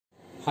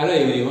Hello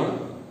everyone.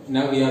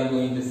 Now we are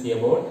going to see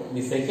about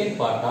the second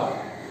part of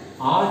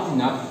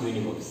origin of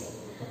universe.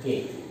 Okay.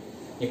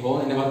 இப்போ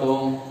என்ன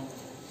பார்த்தோம்?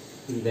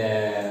 இந்த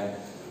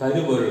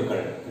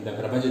பருப்பொருட்கள், இந்த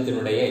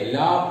பிரபஞ்சத்தினுடைய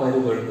எல்லா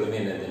பருப்பொருட்களுமே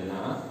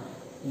என்னதுன்னா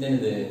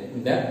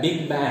இந்த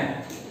பிக் பேங்,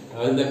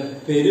 அதாவது இந்த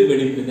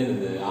பெருவெடிப்பு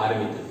என்னது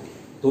ஆரம்பித்தது,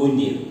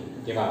 தோன்றியது.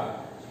 ஓகேவா?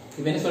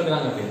 இப்போ என்ன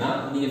சொல்றாங்க அப்படின்னா,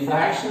 the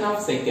fraction of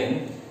second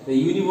the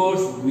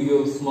universe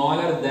grew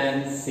smaller than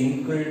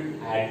single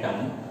atom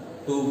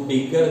to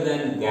bigger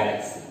than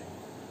galaxy.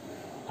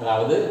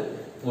 அதாவது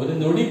ஒரு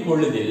நொடி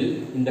பொழுதில்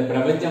இந்த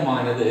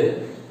பிரபஞ்சமானது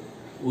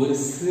ஒரு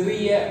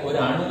சிறிய ஒரு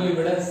அணுவை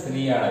விட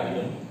சிறிய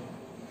அளவிலும்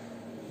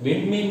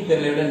விண்மீன்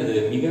திரளுடன்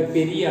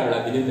மிகப்பெரிய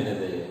அளவிலும்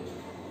என்னது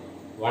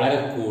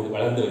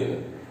வளர்ந்து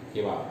வருகிறது.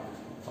 ஓகேவா?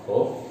 அப்போ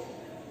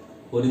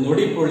ஒரு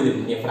நொடி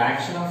பொழுதில் a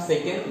fraction of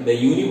second the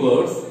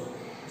universe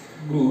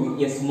grew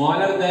a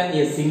smaller than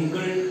a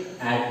single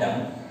atom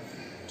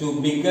to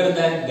bigger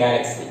than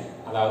galaxy.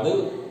 அதாவது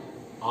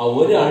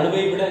ஒரு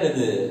அணுவை விட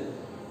அது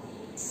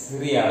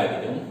சிறிய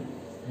அளவிலும்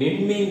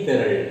விண்மீன்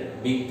திரள்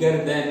bigger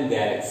than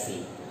galaxy,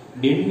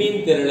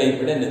 விண்மீன் திரளை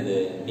விட என்னது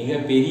மிக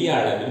பெரிய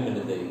அளவிலும்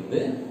என்னது இது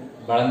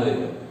வளர்ந்து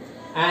வருகிறது.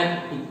 And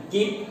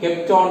it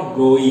kept on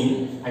growing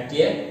at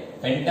a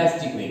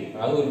fantastic rate.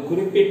 அதாவது ஒரு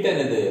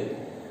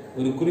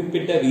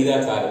குறிப்பிட்ட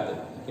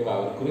விகிதாச்சாரத்தில், ஓகேவா,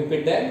 ஒரு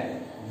குறிப்பிட்ட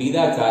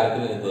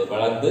விகிதாச்சாரத்தில் என்னது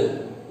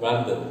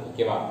வளர்ந்தது.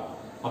 ஓகேவா?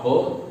 அப்போ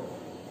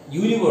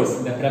யூனிவர்ஸ்,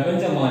 இந்த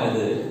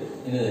பிரபஞ்சமானது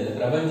என்னது, இந்த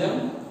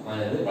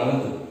பிரபஞ்சமானது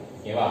வளர்ந்தது.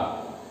 ஓகேவா?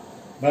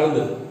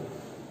 வளர்ந்தது.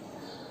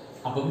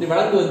 அப்போ இப்படி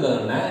வளர்ந்து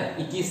வந்ததுன்னா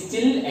it is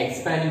still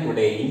expanding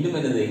today. இன்னும்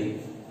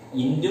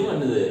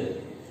என்னது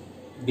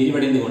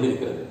விரிவடைந்து கொண்டு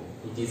இருக்கிறது.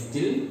 It is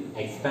still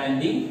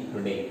expanding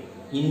today.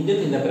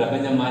 இன்னும் இந்த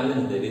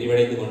பிரபஞ்சமானது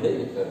விரிவடைந்து கொண்டு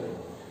இருக்கிறது.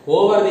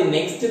 Over the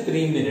next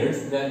 3 minutes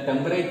the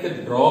temperature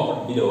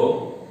dropped below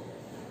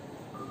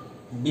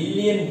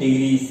billion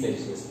degree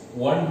Celsius,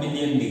 1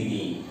 billion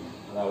degree.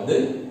 அதாவது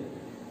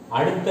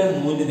அடுத்த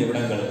 3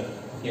 நிமிடங்கள்,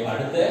 ஓகேவா,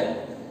 அடுத்த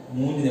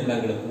 3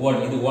 நிமிடங்களுக்கு 1,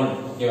 இது 1,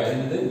 ஓகேவா,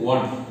 இது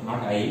 1,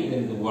 not I,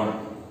 இது 1,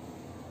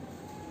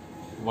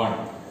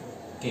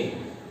 ஓகே.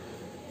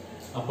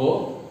 அப்போ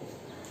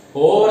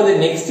ஓவர் தி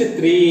நெக்ஸ்ட்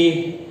 3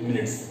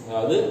 minutes,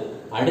 அதாவது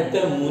அடுத்த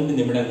 3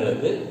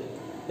 நிமிடங்களுக்கு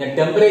the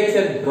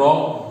temperature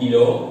dropped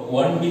below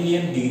 1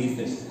 billion degree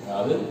celsius.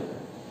 அதாவது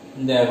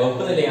இந்த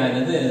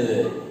வெப்பநிலையானது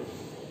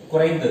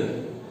குறைந்தது.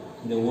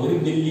 இந்த 1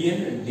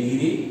 பில்லியன்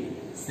டிகிரி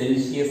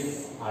செல்சியஸ்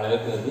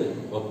அளவுக்கு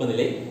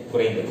வெப்பநிலை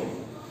குறைந்தது.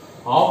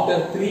 After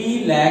 3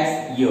 lakhs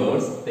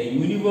years the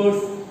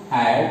universe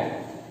had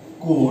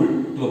cooled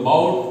to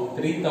about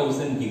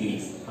 3000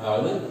 degrees.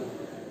 அதாவது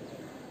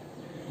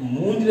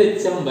 3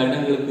 லட்சம்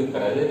வருடங்களுக்கு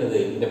பிறகு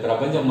இந்த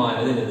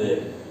பிரபஞ்சமானது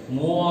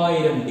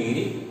 3000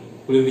 டிகிரி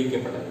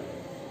குளிர்விக்கப்பட்டது.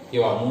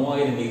 ஓகேவா?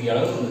 3000 டிகிரி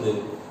அளவுக்கு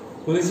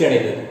குளிர்ச்சி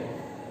அடைந்தது.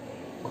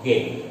 ஓகே.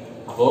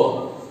 அப்போ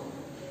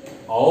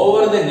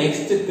over the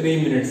next 3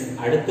 minutes,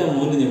 அடுத்த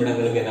 3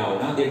 நிமிடங்களுக்கு என்ன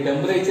ஆகும்னா the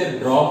temperature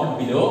dropped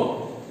below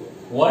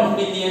 1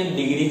 billion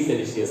degree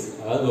celsius.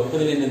 அதாவது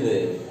வெப்பநிலை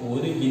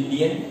 1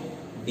 பில்லியன்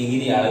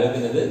டிகிரி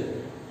அளவுக்கு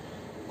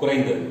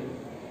குறைந்தது.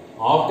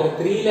 After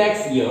 3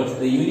 lakhs years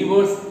the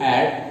universe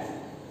had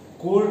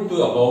cooled to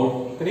about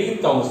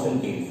 3000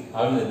 degrees.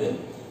 அதாவது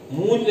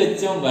 3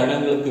 லட்சம்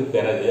வருடங்களுக்கு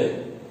பிறகு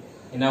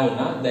என்ன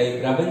ஆகும்னா இந்த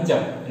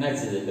பிரபஞ்சம்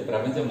என்னாச்சு, இந்த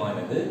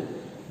பிரபஞ்சமானது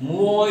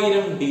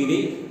 3000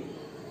 டிகிரி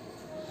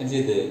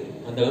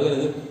அந்த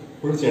அளவுக்கு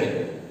குளிர்ச்சி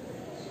அடைந்தது.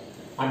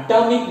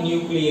 Atomic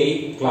nuclei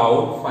cloud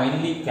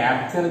finally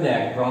captured the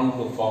electron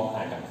to form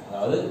atoms.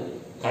 அதாவது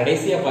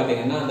கடைசியா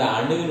பாத்தீங்கன்னா அந்த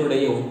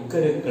அணுவினுடைய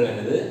உட்கருக்கள்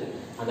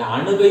அந்த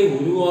அணுவை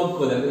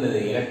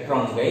உருவாக்குவதற்கு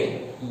எலக்ட்ரான்களை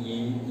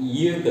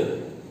ஈர்த்தது,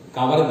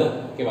 கவர்ந்தது.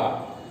 ஓகேவா?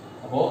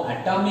 அப்போ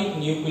atomic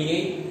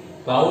nuclei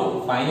cloud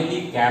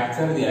finally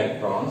captured the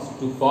electrons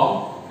to form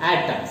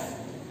atoms.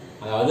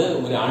 அதாவது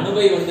ஒரு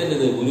அணுவை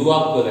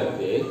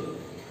உருவாக்குவதற்கு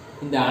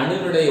இந்த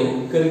அணுவினுடைய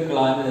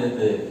உட்கருக்களான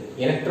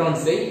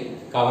எலக்ட்ரான்ஸை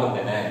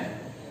கவர்ந்தன.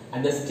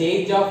 At the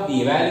stage of the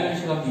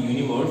evaluation of the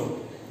universe,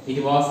 it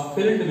was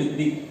filled with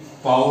the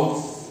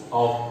clouds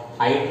of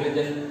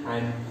hydrogen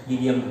and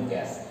helium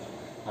gas.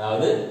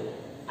 அதாவது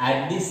at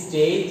the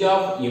stage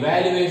of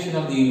evaluation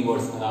of the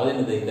universe,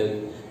 அதாவது இந்த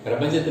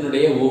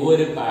பிரபஞ்சத்தினுடைய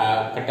ஒவ்வொரு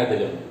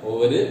கட்டத்திலும்,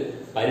 ஒவ்வொரு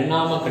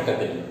பரிணாம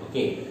கட்டத்திலும்,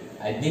 okay,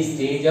 at the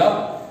stage of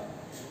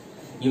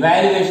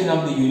evaluation of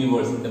the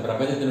universe, இந்த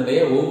பிரபஞ்சத்தினுடைய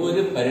ஒவ்வொரு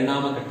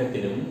பரிணாம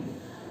கட்டத்திலும்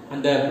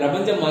அந்த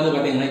பிரபஞ்சம்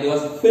பாத்தீங்கன்னா it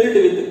was filled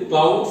with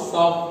clouds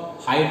of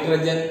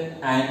hydrogen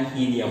and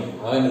helium.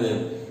 அதாவது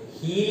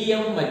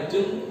ஹீலியம்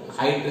மற்றும்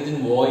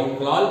ஹைட்ரஜன்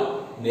வாயுக்களால்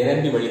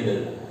நிரம்பி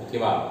வழிந்தது.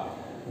 ஓகேவா?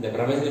 இந்த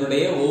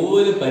பிரபஞ்சத்தினுடைய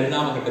ஒவ்வொரு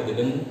பரிணாம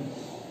கட்டத்திலும்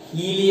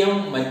ஹீலியம்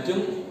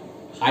மற்றும்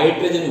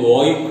ஹைட்ரஜன்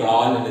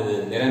வாயுக்களால்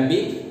நிரம்பி,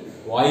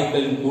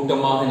 வாயுக்களின்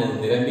கூட்டமாக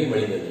நிரம்பி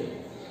வழிந்தது.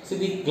 So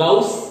the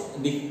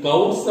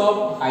clouds of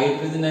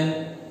hydrogen and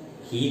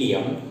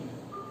helium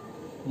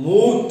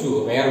moved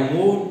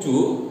to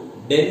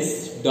dense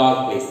dark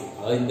place.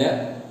 அதாவது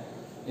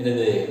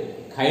இந்த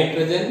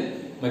ஹைட்ரஜன்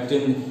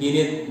மற்றும்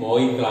ஹீலியம்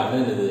வாயுக்களான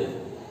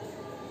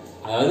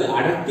அதாவது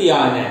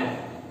அடர்த்தியான,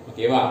 ஓகே,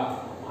 ஓகேவா?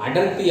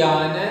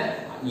 அடர்த்தியான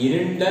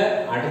இருண்ட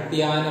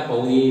அடர்த்தியான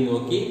பகுதியை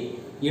நோக்கி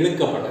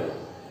இழுக்கப்பட்டது.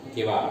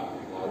 ஓகேவா?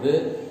 அதாவது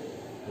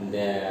இந்த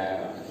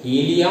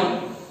ஹீலியம்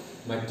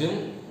மற்றும்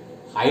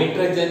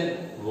ஹைட்ரஜன்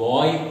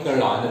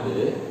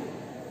வாயுக்களானது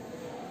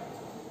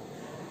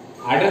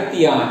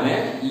அடர்த்தியான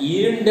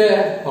இருண்ட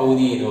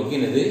பகுதியை நோக்கி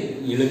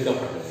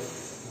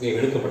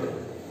இழுக்கப்பட்டது.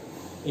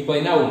 இப்போ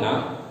என்ன ஆகும்னா,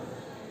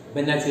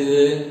 என்னாச்சு,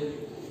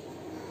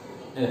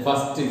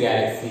 first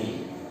Galaxy,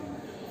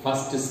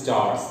 first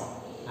stars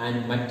and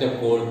மற்ற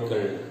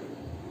கோள்கள்,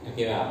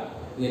 ஓகேவா,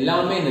 இது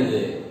எல்லாமே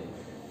என்னது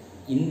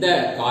இந்த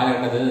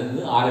காலகட்டத்தில்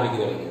ஆரம்பிக்க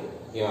தொடங்கியது.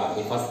 ஓகேவா?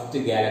 ஃபர்ஸ்ட்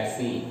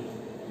கேலக்சி,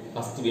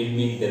 ஃபர்ஸ்ட்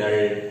விண்மீன்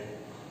திரள்,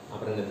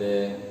 அப்புறம் என்னது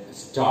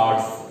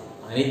ஸ்டார்ஸ்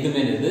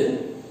அனைத்துமே என்னது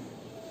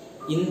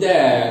இந்த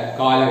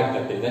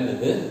காலகட்டத்தில் தான்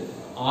இது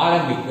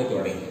ஆரம்பிக்க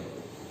தொடங்கியது.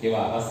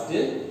 ஓகேவா? ஃபர்ஸ்ட்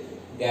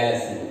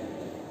கேலக்சி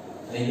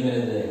அனைத்துமே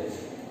என்னது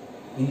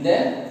இந்த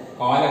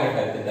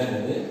காலகட்டத்தில் தான்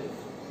இது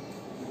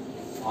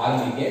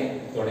ஆரம்பிக்க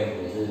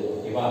தொடங்கியது.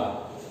 ஓகேவா?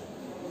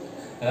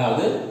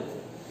 அதாவது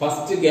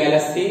ஃபர்ஸ்ட்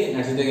கேலக்சி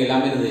நட்சத்திரங்கள்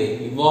எல்லாமே என்னது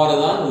இவ்வாறு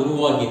தான்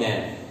உருவாகின.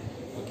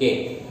 Okay,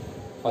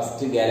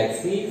 first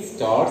Galaxy,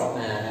 stars,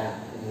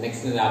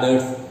 next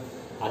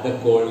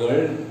other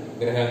கோள்கள்,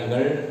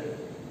 கிரகங்கள்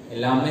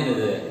எல்லாமே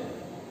என்னது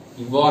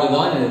இவ்வாறு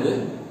தான் என்னது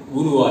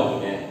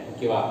உருவாகின.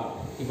 ஓகேவா?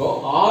 இப்போ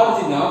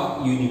ஆரிஜின் ஆஃப்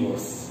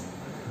யூனிவர்ஸ்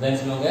தான்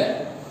சொல்லுவாங்க.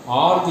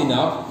 ஆரிஜின்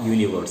ஆஃப்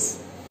யூனிவர்ஸ்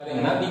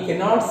பாத்தீங்கன்னா, we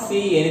cannot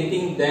see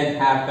anything that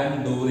happened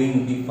during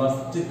the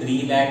first 3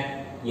 lakh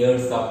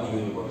years of the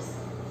universe.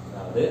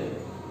 அதாவது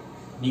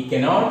we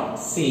cannot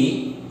see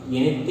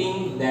anything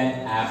that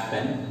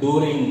happened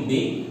during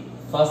the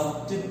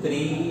first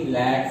 3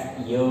 lakh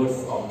years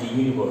of the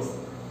universe.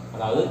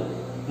 அதாவது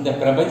இந்த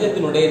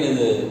பிரபஞ்சத்தினுடைய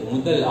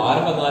முதல்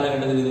ஆரம்ப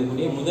காலகட்டத்தில்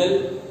இருக்கக்கூடிய முதல்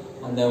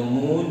அந்த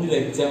 3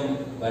 லட்சம்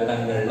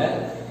வருடங்கள்ல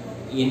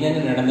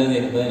என்னென்ன நடந்தது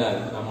என்பதை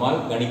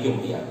நம்மால் கணிக்க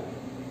முடியாது,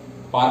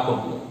 பார்க்க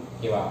முடியும்.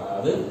 ஓகேவா?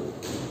 அதாவது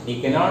we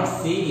cannot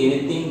see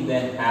anything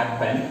that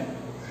happened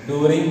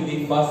during the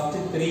first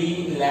 3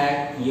 lakh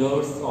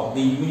years of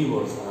the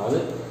universe. அதாவது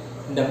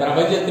இந்த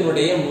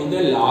பிரபஞ்சத்தினுடைய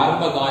முதல்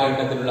ஆரம்ப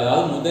காலகட்டத்தில் உள்ள,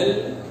 அதாவது முதல்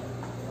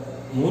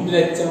 3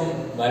 லட்சம்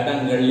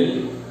வருடங்களில்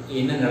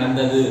என்ன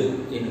நடந்தது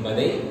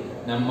என்பதை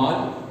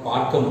நம்மால்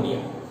பார்க்க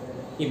முடியும்.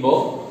 இப்போ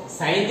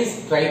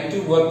scientists try to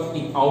work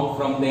it out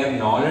from their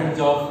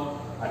knowledge of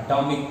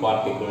atomic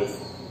particles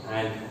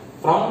and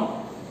from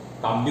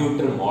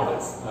computer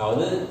models.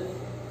 அதாவது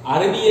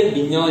அறிவியல்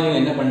விஞ்ஞானிகள்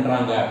என்ன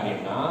பண்றாங்க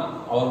அப்படின்னா,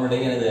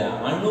 அவர்களுடைய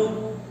அணு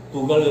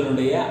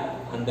துகள்களுடைய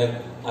அந்த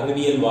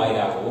அறிவியல்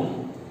வாயிலாகவும்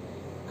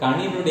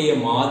கணினுடைய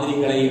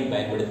மாதிரிகளையும்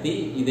பயன்படுத்தி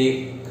இதை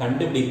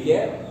கண்டுபிடிக்க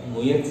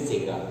முயற்சி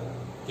செய்கிறார்கள்.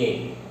 Okay,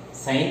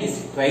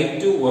 scientists try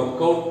to work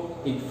out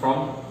it from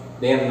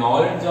their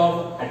knowledge of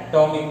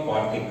atomic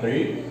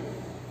particle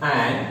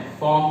and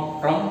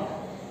from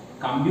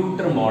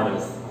computer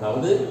models.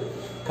 அதாவது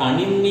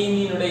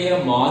கணினியினுடைய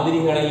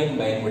மாதிரிகளையும்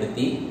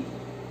பயன்படுத்தி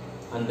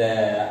அந்த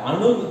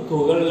அணு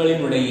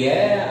துகள்களினுடைய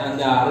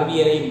அந்த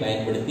அறிவியலையும்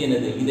பயன்படுத்தி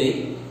இதை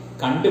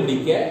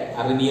கண்டுபிடிக்க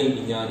அறிவியல்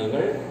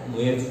விஞ்ஞானிகள்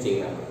முயற்சி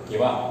செய்கிறார்கள்.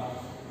 ஓகேவா?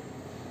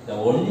 The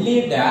only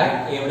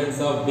direct evidence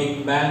of Big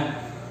Bang,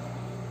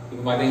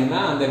 இப்போ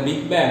பாத்தீங்கன்னா அந்த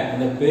பிக் பேங்,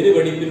 அந்த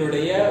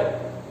பெருவெடிப்பினுடைய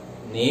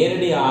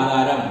நேரடி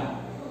ஆதாரம்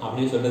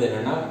அப்படின்னு சொல்றது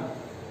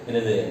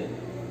என்னது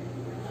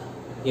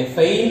a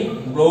faint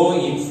glow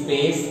in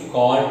space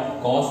called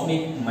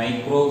cosmic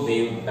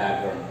microwave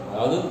background.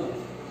 அதாவது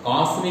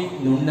காஸ்மிக்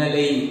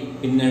நுண்ணலை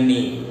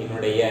பின்னணி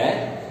என்னுடைய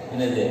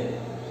என்னது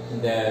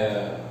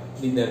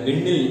இந்த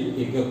விண்ணில்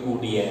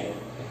இருக்கக்கூடிய,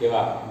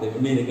 ஓகேவா, இந்த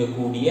விண்ணில்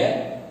இருக்கக்கூடிய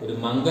ஒரு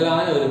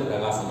மங்கலான ஒரு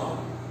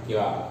பிரகாசமாகும்.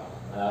 ஓகேவா?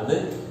 அதாவது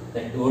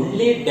that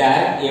only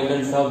direct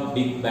evidence of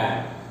Big Bang.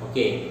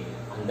 Okay,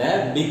 அந்த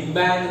பிக்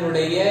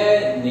பேங்கினுடைய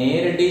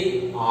நேரடி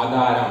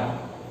ஆதாரம்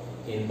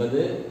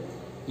என்பது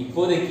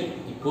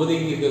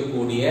இப்போதைக்கு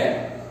இருக்கக்கூடிய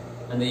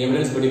அந்த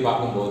எவிடன்ஸ் படி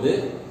பார்க்கும்போது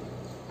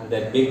அந்த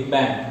பிக்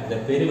பேங், அந்த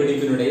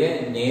பெருவெடிப்பினுடைய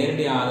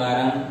நேரடி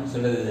ஆதாரம்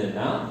சொல்றது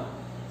என்னன்னா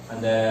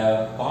அந்த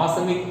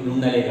காஸ்மிக்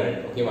நுண்ணலைகள்.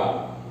 ஓகேவா?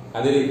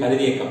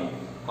 கதிரியக்கம்,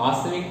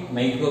 காஸ்மிக்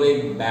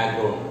மைக்ரோவேவ்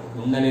பேக்ரவுண்ட்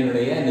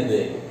நுண்ணலையினுடைய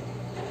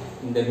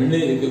இந்த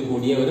விண்ணில்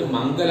இருக்கக்கூடிய ஒரு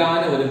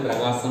மங்கலான ஒரு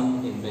பிரகாசம்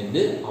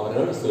என்று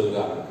அவர்கள்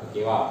சொல்கிறார்கள்.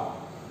 ஓகேவா?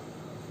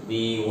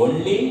 The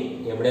only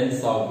evidence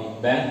of Big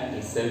Bang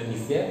itself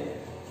is a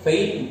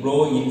faint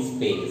glow in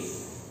space.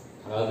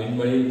 அதாவது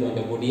விண்வெளியில்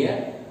தோன்றக்கூடிய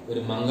ஒரு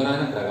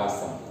மங்கலான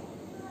பிரகாசம்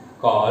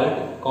called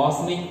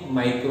cosmic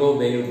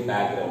microwave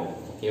background.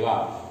 ஓகேவா?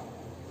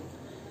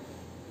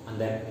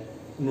 அந்த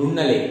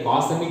நுண்ணலை,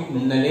 காஸ்மிக்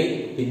நுண்ணலை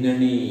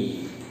பின்னணி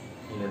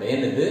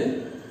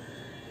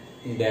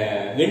இந்த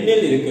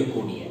விண்ணில்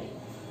இருக்கக்கூடிய,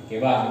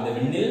 ஓகேவா, இந்த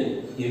விண்ணில்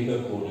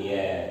இருக்கக்கூடிய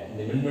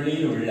இந்த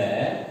விண்வெளியில் உள்ள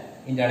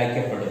என்று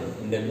அழைக்கப்படும்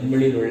இந்த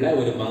விண்வெளியில் உள்ள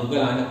ஒரு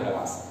மங்கலான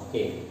பிரகாசம்.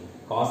 ஓகே,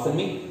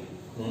 காஸ்மிக்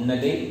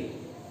நுண்ணலை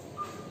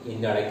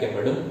என்று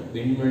அழைக்கப்படும்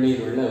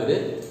விண்வெளியில் உள்ள ஒரு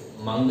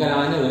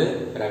மங்கலான ஒரு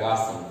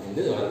பிரகாசம்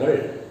என்று அவர்கள்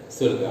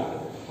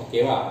சொல்கிறார்கள்.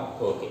 ஓகேவா?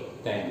 Okay,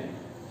 thank you.